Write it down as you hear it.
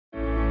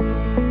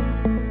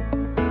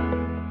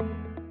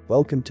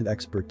Welcome to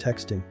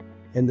ExpertTexting.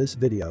 In this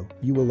video,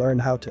 you will learn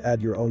how to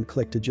add your own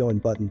click-to-join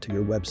button to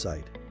your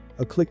website.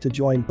 A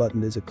click-to-join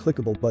button is a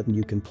clickable button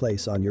you can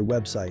place on your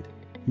website.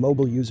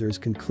 Mobile users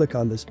can click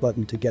on this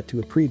button to get to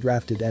a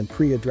pre-drafted and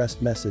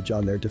pre-addressed message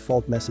on their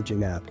default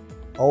messaging app.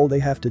 All they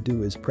have to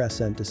do is press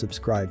Send to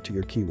subscribe to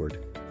your keyword.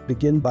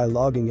 Begin by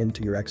logging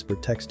into your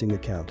ExpertTexting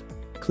account.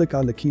 Click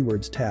on the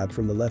Keywords tab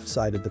from the left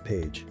side of the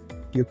page.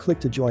 Your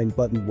click-to-join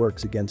button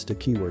works against a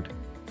keyword.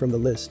 From the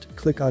list,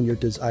 click on your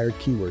desired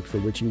keyword for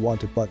which you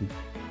want a button.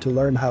 To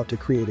learn how to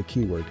create a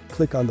keyword,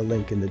 click on the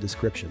link in the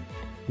description.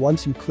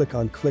 Once you click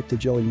on Click to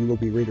Join, you will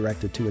be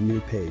redirected to a new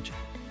page.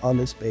 On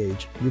this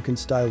page, you can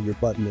style your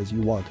button as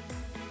you want.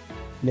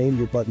 Name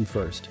your button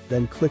first,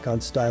 then click on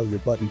Style your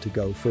button to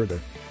go further.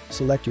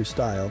 Select your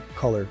style,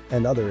 color,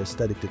 and other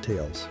aesthetic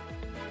details.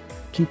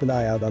 Keep an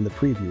eye out on the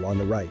preview on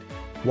the right.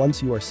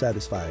 Once you are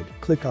satisfied,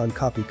 click on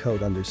Copy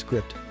Code under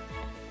Script.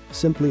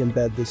 Simply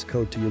embed this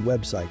code to your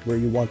website where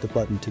you want the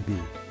button to be.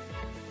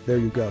 There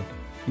you go.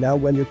 Now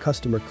when your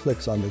customer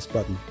clicks on this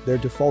button, their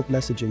default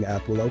messaging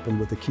app will open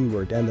with a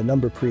keyword and the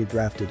number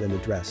pre-drafted and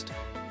addressed.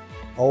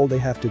 All they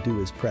have to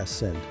do is press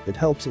Send. It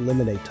helps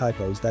eliminate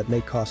typos that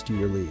may cost you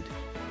your lead.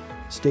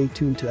 Stay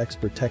tuned to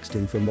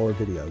ExpertTexting for more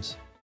videos.